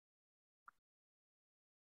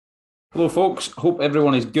Hello, folks. Hope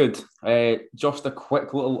everyone is good. Just a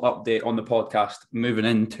quick little update on the podcast moving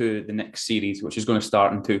into the next series, which is going to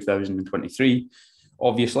start in 2023,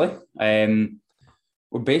 obviously.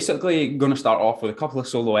 We're basically going to start off with a couple of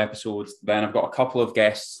solo episodes. Then I've got a couple of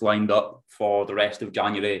guests lined up for the rest of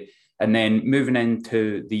January. And then moving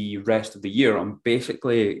into the rest of the year, I'm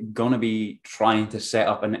basically going to be trying to set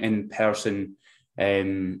up an in-person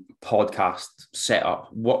podcast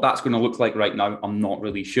setup. What that's going to look like right now, I'm not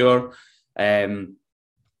really sure. I'm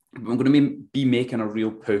going to be making a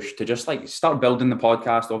real push to just like start building the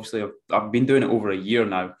podcast. Obviously, I've been doing it over a year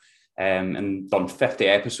now, and done 50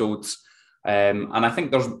 episodes. And I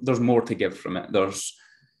think there's more to give from it. There's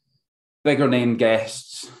bigger name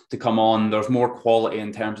guests to come on. There's more quality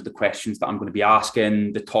in terms of the questions that I'm going to be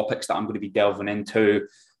asking, the topics that I'm going to be delving into.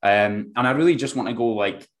 And I really just want to go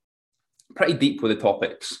like pretty deep with the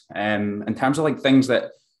topics, in terms of like things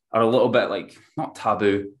that are a little bit like not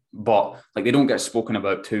taboo, but like they don't get spoken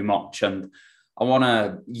about too much. And I want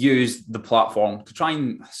to use the platform to try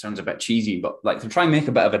and, sounds a bit cheesy, but like to try and make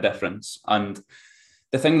a bit of a difference. And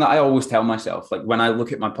the thing that I always tell myself, like when I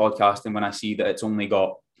look at my podcast and when I see that it's only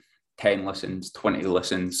got 10 listens, 20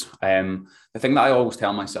 listens, the thing that I always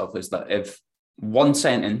tell myself is that if one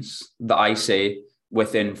sentence that I say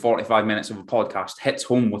within 45 minutes of a podcast hits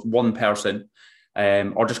home with one person,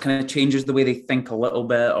 or just kind of changes the way they think a little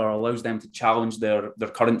bit, or allows them to challenge their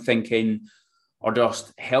current thinking, or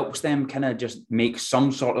just helps them kind of just make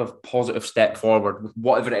some sort of positive step forward with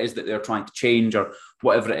whatever it is that they're trying to change, or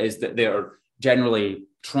whatever it is that they're generally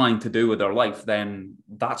trying to do with their life, then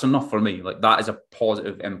that's enough for me. Like that is a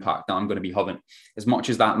positive impact that I'm going to be having. As much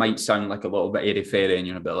as that might sound like a little bit airy-fairy and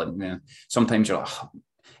you're a bit like, yeah, sometimes you're like,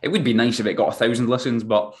 it would be nice if it got 1,000 listens,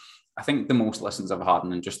 but I think the most listens I've had,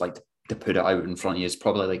 and just like to put it out in front of you, is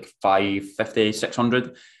probably like 550,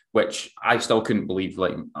 600, which I still couldn't believe.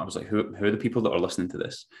 Like I was like, who are the people that are listening to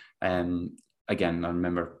this? Again, I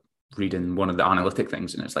remember reading one of the analytic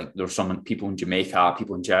things, and it's like there's some people in Jamaica,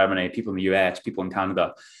 people in Germany, people in the US, people in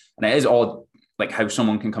Canada, and it is odd like how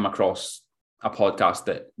someone can come across a podcast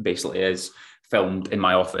that basically is filmed in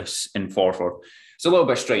my office in Forfar. It's a little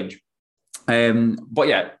bit strange. But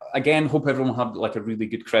yeah, again, hope everyone had like a really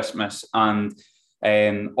good Christmas. And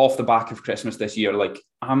off the back of Christmas this year, like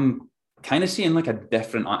I'm kind of seeing like a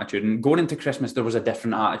different attitude. And going into Christmas, there was a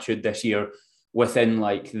different attitude this year within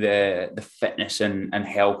like the fitness and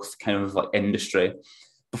health kind of like industry.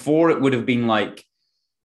 Before, it would have been like,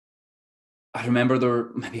 I remember there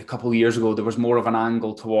maybe a couple of years ago, there was more of an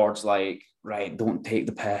angle towards like, right, don't take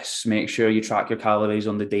the piss. Make sure you track your calories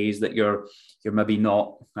on the days that you're maybe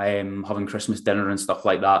not having Christmas dinner and stuff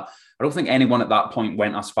like that. I don't think anyone at that point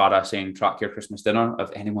went as far as saying track your Christmas dinner. If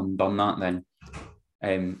anyone done that, then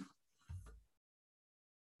and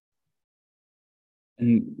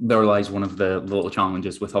there lies one of the little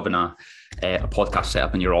challenges with having a podcast set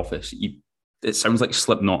up in your office. It sounds like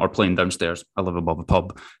Slipknot are playing downstairs. I live above a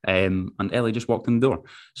pub, and Ellie just walked in the door.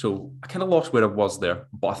 So I kind of lost where I was there,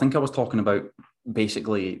 but I think I was talking about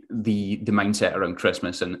basically the mindset around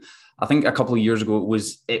Christmas. And I think a couple of years ago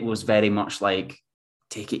it was very much like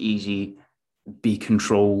take it easy, be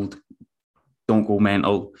controlled, don't go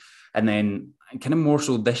mental. And then kind of more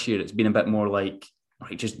so this year, it's been a bit more like,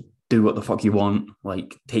 right, just do what the fuck you want,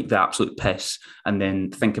 like take the absolute piss and then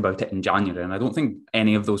think about it in January. And I don't think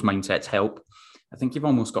any of those mindsets help. I think you've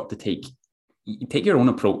almost got to take your own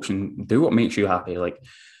approach and do what makes you happy. Like,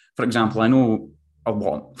 for example, I know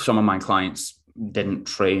some of my clients didn't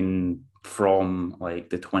train from like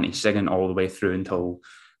the 22nd all the way through until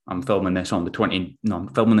I'm filming this on the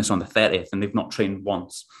 30th, and they've not trained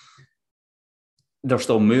once. They're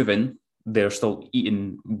still moving, they're still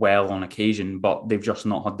eating well on occasion, but they've just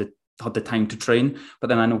not had the time to train. But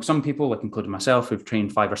then I know some people, like including myself, who've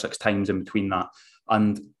trained 5 or 6 times in between that.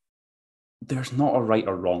 And there's not a right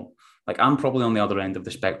or wrong. Like I'm probably on the other end of the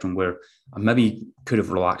spectrum where I maybe could have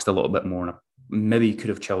relaxed a little bit more, and I maybe could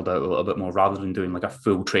have chilled out a little bit more rather than doing like a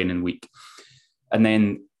full training week. And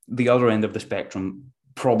then the other end of the spectrum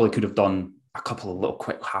probably could have done a couple of little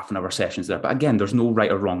quick half-an-hour sessions there. But again, there's no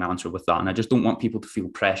right or wrong answer with that. And I just don't want people to feel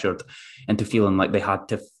pressured into feeling like they had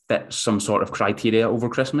to fit some sort of criteria over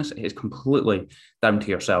Christmas. It is completely down to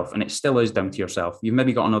yourself. And it still is down to yourself. You've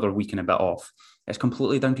maybe got another week and a bit off. It's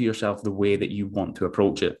completely down to yourself, the way that you want to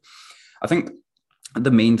approach it. I think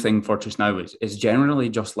the main thing for just now is generally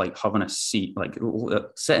just like having a seat, like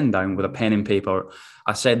sitting down with a pen and paper.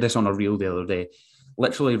 I said this on a reel the other day,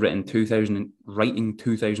 literally writing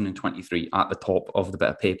 2023 at the top of the bit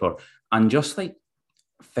of paper, and just like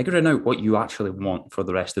figuring out what you actually want for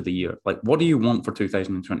the rest of the year. Like, what do you want for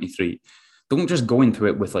 2023? don't just go into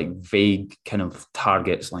it with like vague kind of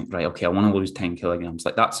targets, like, right, okay, I want to lose 10 kilograms.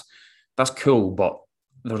 Like that's cool, but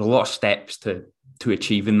there's a lot of steps to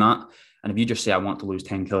achieving that. And if you just say, I want to lose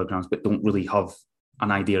 10 kilograms, but don't really have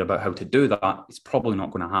an idea about how to do that, it's probably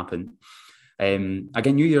not going to happen.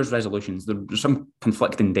 Again, New Year's resolutions, there's some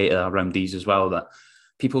conflicting data around these as well, that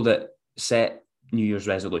people that set New Year's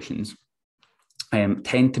resolutions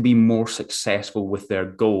tend to be more successful with their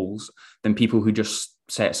goals than people who just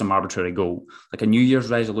set some arbitrary goal. Like a New Year's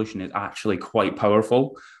resolution is actually quite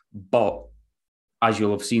powerful, but as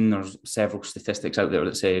you'll have seen, there's several statistics out there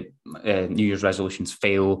that say New Year's resolutions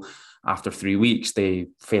fail after 3 weeks, they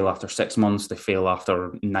fail after 6 months, they fail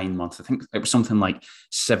after 9 months. I think it was something like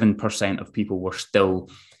 7% of people were still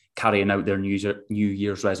carrying out their New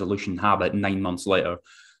Year's resolution habit 9 months later,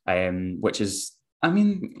 which is, I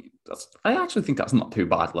mean, I actually think that's not too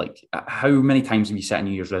bad. Like, how many times have you set a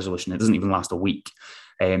New Year's resolution? It doesn't even last a week.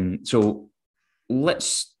 So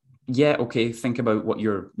let's, think about what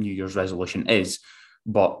your New Year's resolution is,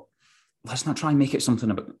 but let's not try and make it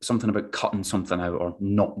something about cutting something out or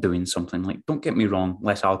not doing something. Like, don't get me wrong,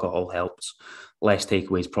 less alcohol helps, less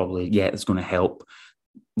takeaways probably, it's going to help.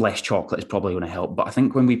 Less chocolate is probably going to help. But I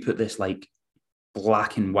think when we put this like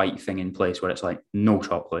black and white thing in place where it's like no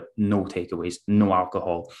chocolate, no takeaways, no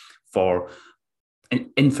alcohol for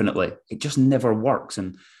infinitely, it just never works.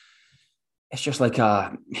 And it's just like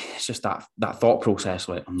it's just that thought process,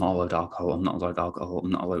 like, I'm not allowed alcohol, I'm not allowed alcohol,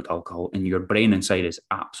 I'm not allowed alcohol. And your brain inside is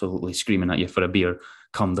absolutely screaming at you for a beer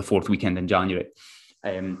come the fourth weekend in January.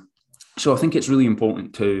 So I think it's really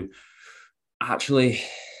important to actually,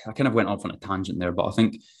 I kind of went off on a tangent there, but I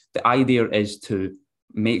think the idea is to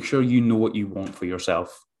make sure you know what you want for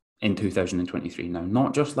yourself in 2023. Now,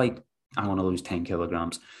 not just like, I want to lose 10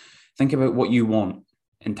 kilograms. Think about what you want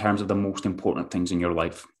in terms of the most important things in your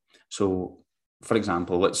life. So, for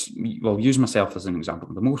example, use myself as an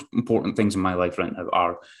example. The most important things in my life right now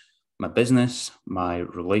are my business, my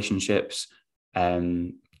relationships,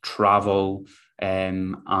 travel,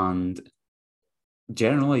 and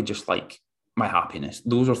generally just like my happiness.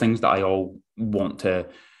 Those are things that I want to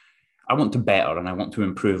better, and I want to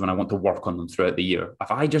improve, and I want to work on them throughout the year. If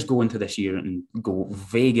I just go into this year and go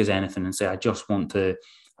vague as anything and say, I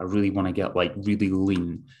really want to get like really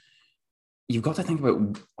lean, you've got to think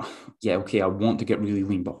about, I want to get really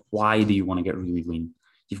lean, but why do you want to get really lean?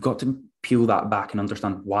 You've got to peel that back and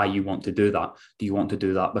understand why you want to do that. Do you want to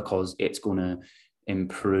do that because it's going to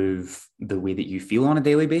improve the way that you feel on a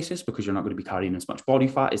daily basis because you're not going to be carrying as much body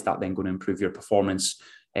fat? Is that then going to improve your performance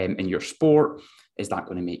in your sport? Is that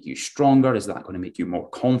going to make you stronger? Is that going to make you more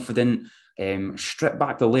confident? Strip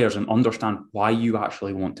back the layers and understand why you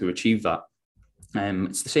actually want to achieve that.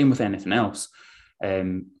 It's the same with anything else.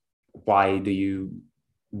 Why do you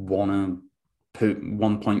want to put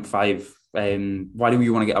 1.5? Why do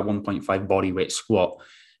you want to get a 1.5 body weight squat?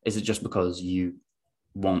 Is it just because you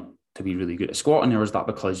want to be really good at squatting, or is that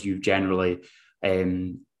because you've generally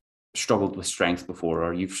struggled with strength before,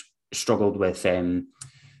 or you've struggled with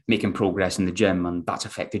making progress in the gym and that's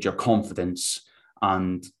affected your confidence?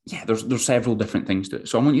 And there's several different things to it.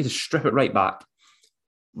 So I want you to strip it right back,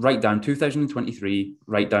 write down 2023,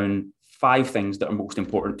 write down 5 things that are most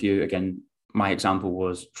important to you. Again, my example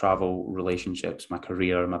was travel, relationships, my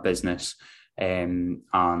career, my business, and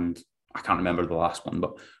I can't remember the last one,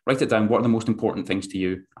 but write it down. What are the most important things to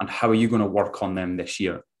you, and how are you going to work on them this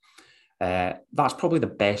year? That's probably the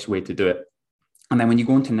best way to do it. And then when you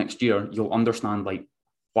go into next year, you'll understand like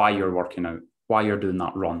why you're working out, why you're doing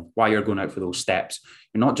that run, why you're going out for those steps.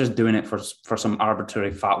 You're not just doing it for some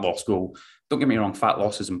arbitrary fat loss goal. Don't get me wrong, fat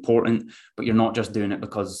loss is important, but you're not just doing it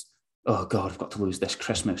because, oh God, I've got to lose this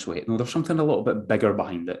Christmas weight. No, there's something a little bit bigger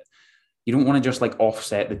behind it. You don't want to just like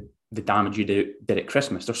offset the damage you did at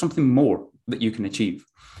Christmas. There's something more that you can achieve.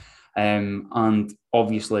 And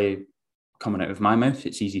obviously, coming out of my mouth,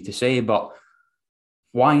 it's easy to say, but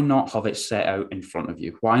why not have it set out in front of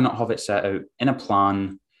you? Why not have it set out in a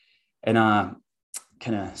plan, in a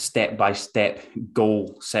kind of step-by-step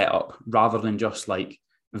goal setup, rather than just like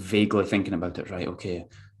vaguely thinking about it, right? Okay,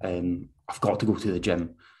 I've got to go to the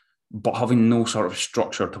gym, but having no sort of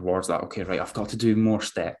structure towards that. Okay, right, I've got to do more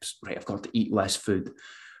steps, right? I've got to eat less food,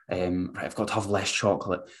 right? I've got to have less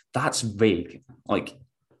chocolate. That's vague. Like,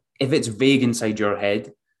 if it's vague inside your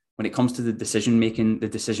head, when it comes to the decision making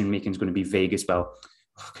is going to be vague as well.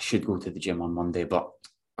 I should go to the gym on Monday, but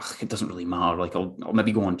it doesn't really matter. Like, I'll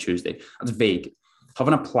maybe go on Tuesday. That's vague.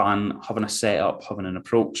 Having a plan, having a setup, having an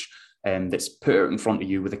approach that's put out in front of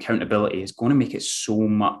you with accountability is going to make it so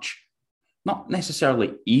much, not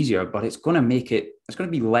necessarily easier, but it's going to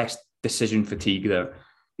be less decision fatigue there.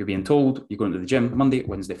 You're being told you're going to the gym Monday,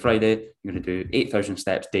 Wednesday, Friday. You're going to do 8,000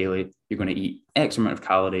 steps daily. You're going to eat X amount of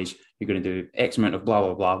calories. You're going to do X amount of blah,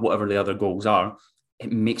 blah, blah, whatever the other goals are.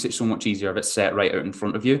 It makes it so much easier if it's set right out in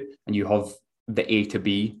front of you and you have the A to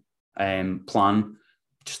B plan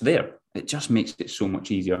just there. It just makes it so much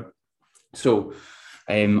easier. So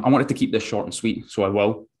I wanted to keep this short and sweet, so I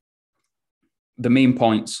will. The main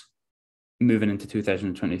points moving into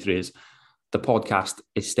 2023 is the podcast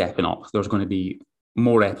is stepping up. There's going to be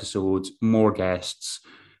more episodes, more guests,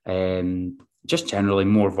 just generally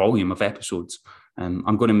more volume of episodes.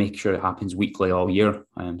 I'm going to make sure it happens weekly all year.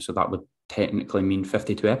 So that would technically mean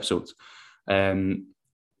 52 episodes. In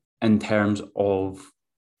terms of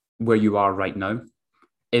where you are right now,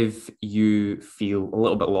 if you feel a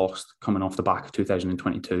little bit lost coming off the back of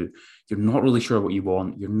 2022, you're not really sure what you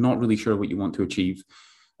want, you're not really sure what you want to achieve,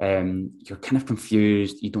 you're kind of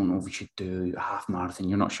confused, you don't know if you should do a half marathon,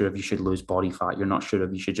 you're not sure if you should lose body fat, you're not sure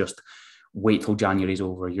if you should just wait till January's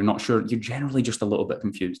over, you're not sure, you're generally just a little bit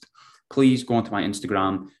confused, please go onto my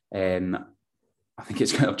Instagram. I think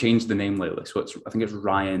it's kind of changed the name lately, so I think it's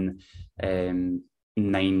Ryan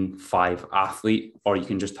 95 athlete, or you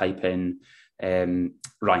can just type in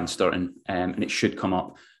Ryan Sturton and it should come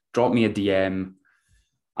up. Drop me a DM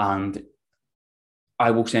and I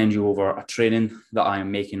will send you over a training that I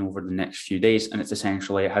am making over the next few days, and it's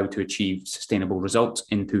essentially how to achieve sustainable results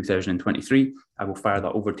in 2023. I will fire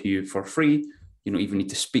that over to you for free. You don't even need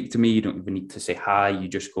to speak to me, you don't even need to say hi, you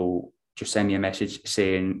just send me a message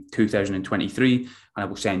saying 2023 and I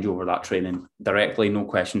will send you over that training directly. No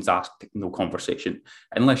questions asked, no conversation.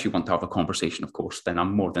 Unless you want to have a conversation, of course, then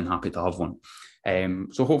I'm more than happy to have one.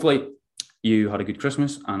 So hopefully you had a good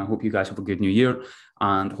Christmas and I hope you guys have a good new year.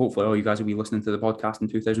 And hopefully all you guys will be listening to the podcast in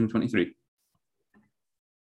 2023.